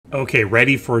Okay,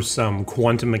 ready for some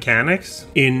quantum mechanics?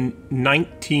 In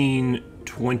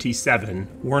 1927,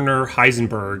 Werner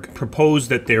Heisenberg proposed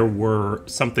that there were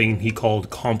something he called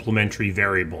complementary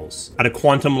variables. At a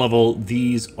quantum level,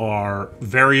 these are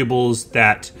variables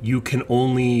that you can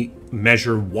only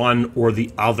measure one or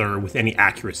the other with any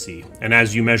accuracy. And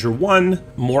as you measure one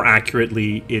more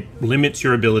accurately, it limits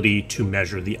your ability to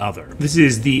measure the other. This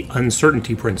is the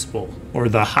uncertainty principle, or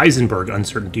the Heisenberg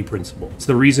uncertainty principle. It's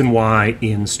the reason why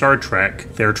in Star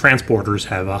Trek, their transporters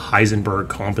have a Heisenberg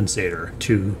compensator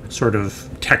to sort of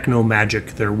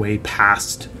techno-magic their way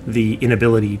past the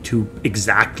inability to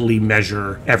exactly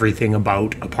measure everything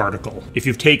about a particle. If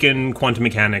you've taken quantum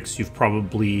mechanics, you've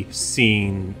probably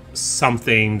seen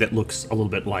something that looks a little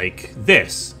bit like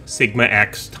this. Sigma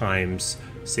x times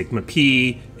sigma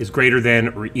p is greater than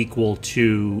or equal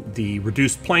to the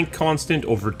reduced Planck constant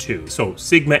over 2. So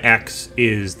sigma x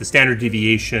is the standard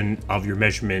deviation of your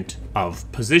measurement of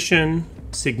position.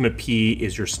 Sigma p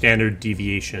is your standard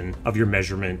deviation of your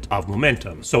measurement of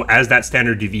momentum. So as that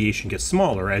standard deviation gets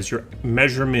smaller, as your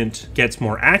measurement gets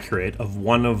more accurate of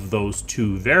one of those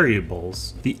two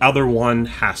variables, the other one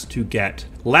has to get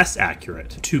less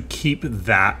accurate to keep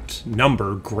that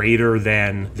number greater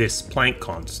than this Planck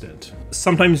constant.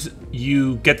 Sometimes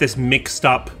you get this mixed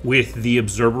up with the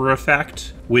observer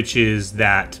effect, which is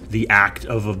that the act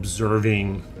of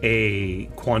observing a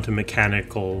quantum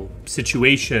mechanical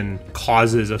situation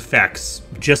causes effects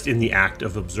just in the act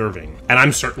of observing. And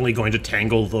I'm certainly going to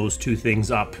tangle those two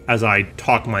things up as I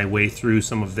talk my way through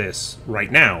some of this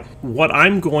right now. What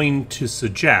I'm going to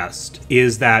suggest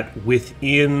is that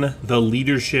within the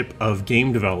leadership of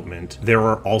game development, there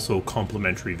are also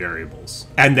complementary variables,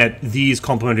 and that these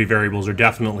complementary variables are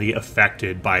definitely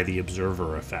affected by the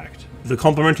observer effect. The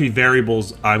complementary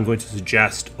variables I'm going to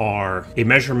suggest are a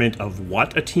measurement of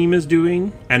what a team is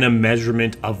doing and a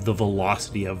measurement of the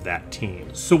velocity of that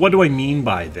team. So what do I mean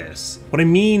by this? What I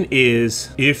mean is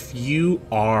if you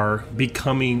are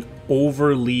becoming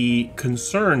overly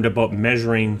concerned about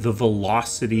measuring the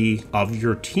velocity of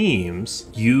your teams,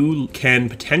 you can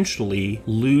potentially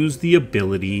lose the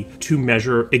ability to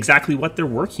measure exactly what they're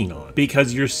working on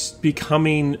because you're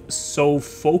becoming so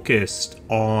focused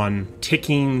on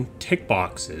ticking tick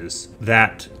boxes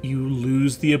that you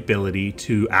lose the ability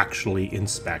to actually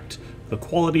inspect the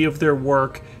quality of their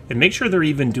work and make sure they're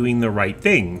even doing the right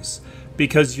things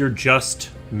because you're just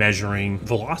measuring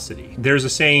velocity. There's a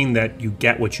saying that you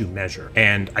get what you measure,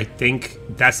 and I think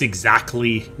that's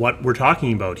exactly what we're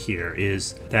talking about here,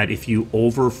 is that if you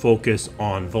over focus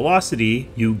on velocity,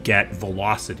 you get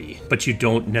velocity, but you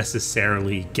don't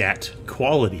necessarily get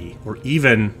quality or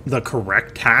even the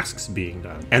correct tasks being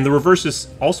done. And the reverse is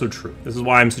also true. This is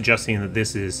why I'm suggesting that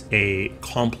this is a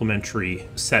complementary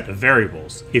set of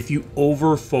variables. If you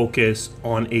over focus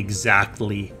on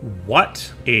exactly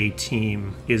what a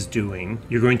team is doing,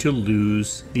 you're going to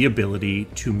lose the ability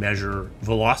to measure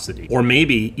velocity. Or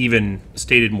maybe, even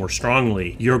stated more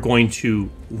strongly, you're going to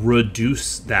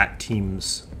reduce that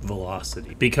team's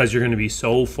velocity because you're going to be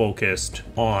so focused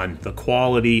on the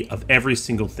quality of every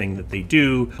single thing that they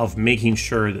do, of making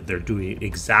sure that they're doing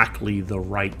exactly the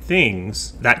right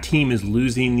things. That team is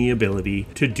losing the ability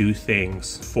to do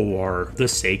things for the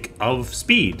sake of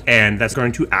speed, and that's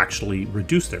going to actually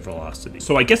reduce their velocity.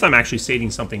 So I guess I'm actually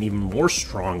stating something even more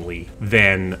strongly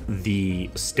than the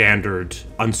standard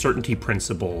uncertainty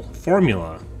principle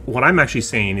formula. What I'm actually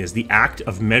saying is the act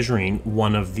of measuring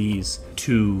one of these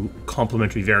two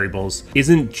complementary variables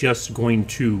isn't just going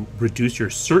to reduce your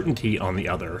certainty on the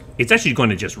other, it's actually going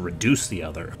to just reduce the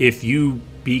other. If you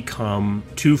become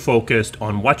too focused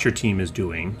on what your team is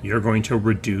doing, you're going to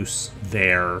reduce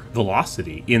their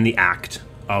velocity in the act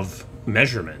of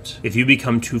measurement. If you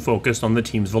become too focused on the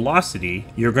team's velocity,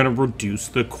 you're going to reduce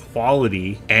the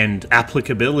quality and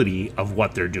applicability of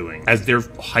what they're doing as they're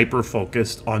hyper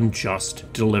focused on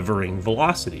just delivering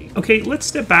velocity. Okay, let's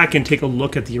step back and take a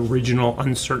look at the original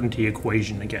uncertainty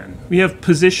equation again. We have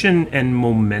position and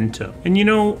momentum, and you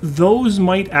know, those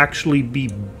might actually be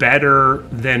better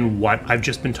than what I've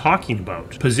just been talking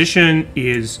about. Position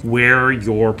is where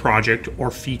your project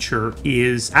or feature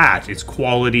is at, its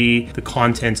quality, the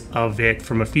contents of it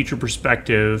from a feature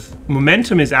perspective.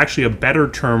 Momentum is actually a better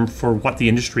term for what the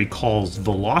industry calls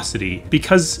velocity,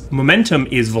 because momentum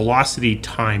is velocity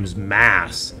times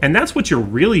mass. And that's what you're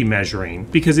really measuring,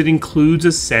 because it includes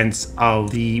a sense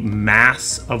of the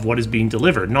mass of what is being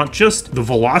delivered, not just the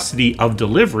velocity of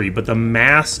delivery, but the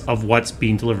mass of what's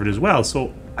being delivered as well.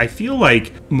 So I feel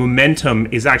like momentum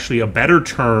is actually a better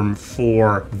term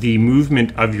for the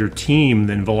movement of your team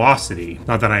than velocity.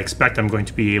 Not that I expect I'm going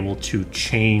to be able to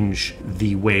change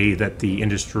the way that the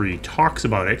industry talks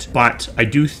about it, but I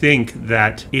do think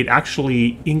that it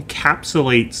actually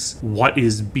encapsulates what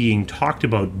is being talked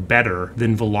about better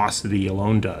than velocity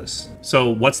alone does. So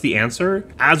what's the answer?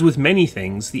 As with many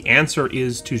things, the answer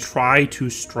is to try to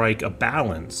strike a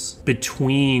balance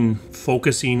between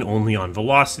focusing only on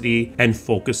velocity and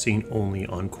focusing only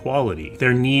on quality.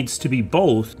 There needs to be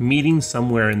both meeting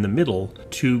somewhere in the middle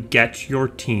to get your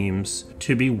teams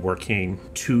to be working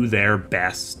to their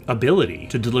best ability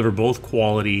to deliver both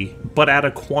quality, but at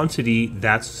a quantity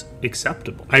that's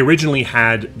acceptable. I originally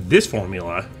had this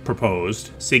formula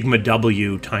proposed: sigma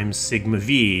W times sigma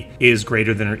V is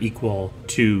greater than or equal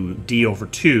to D over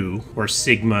 2, where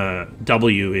sigma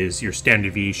W is your standard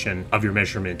deviation of your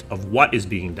measurement of what is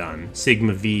being done.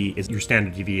 Sigma V is your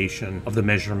standard deviation of the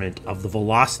measurement of the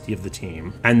velocity of the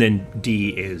team. And then D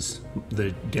is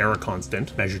the Darrah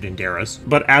constant, measured in Darrahs.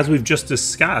 But as we've just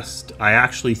discussed, I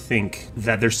actually think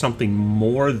that there's something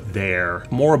more there,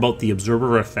 more about the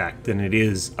observer effect than it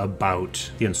is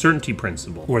about the uncertainty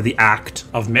principle, where the act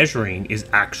of measuring is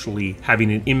actually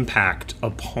having an impact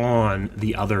upon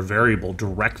the other variable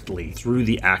directly through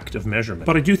the act of measurement.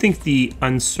 But I do think the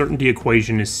uncertainty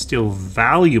equation is still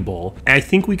valuable, and I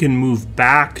think we can move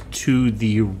back to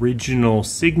the original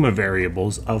sigma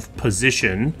variables of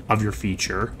position of your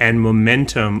feature and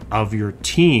momentum of your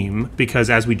team, because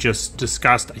as we just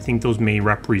discussed, I think those may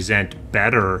represent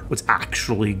better what's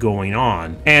actually going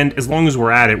on. And as long as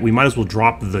we're at it, we might as well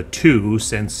drop the 2,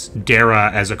 since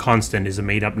Darrah as a constant is a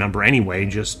made-up number anyway.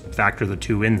 Just factor the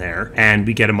 2 in there, and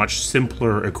we get a much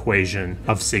simpler equation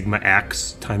of sigma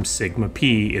x times sigma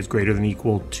p is greater than or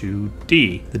equal to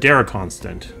D, the Darrah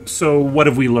constant. So what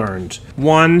have we learned?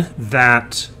 One,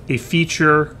 that a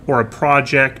feature or a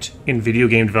project in video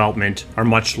game development are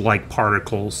much like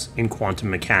particles in quantum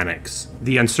mechanics.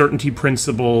 The uncertainty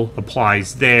principle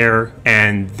applies there,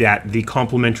 and that the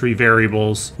complementary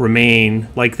variables remain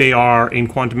like they are in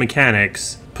quantum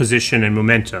mechanics, position and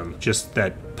momentum, just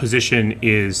that position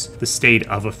is the state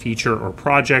of a feature or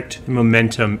project, and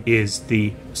momentum is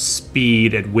the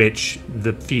speed at which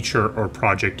the feature or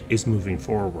project is moving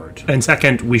forward. And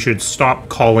second, we should stop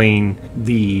calling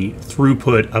the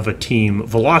throughput of a team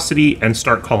velocity and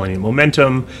start calling it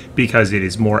momentum, because it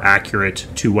is more accurate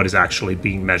to what is actually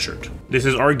being measured. This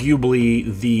is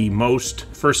arguably the most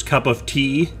first cup of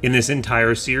tea in this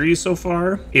entire series so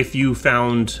far. If you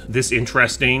found this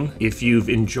interesting, if you've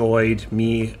enjoyed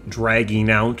me dragging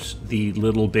out the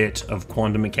little bit of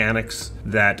quantum mechanics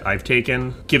that I've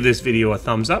taken, give this video a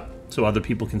thumbs up so other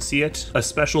people can see it. A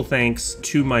special thanks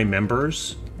to my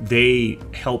members. They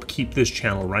help keep this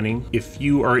channel running. If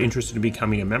you are interested in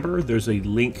becoming a member, there's a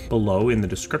link below in the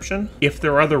description. If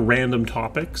there are other random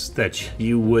topics that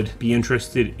you would be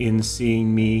interested in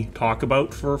seeing me talk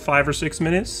about for 5 or 6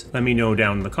 minutes, let me know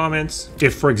down in the comments.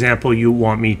 If, for example, you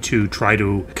want me to try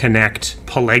to connect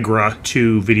Pellagra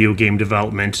to video game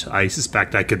development, I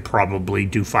suspect I could probably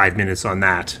do 5 minutes on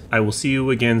that. I will see you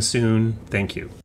again soon. Thank you.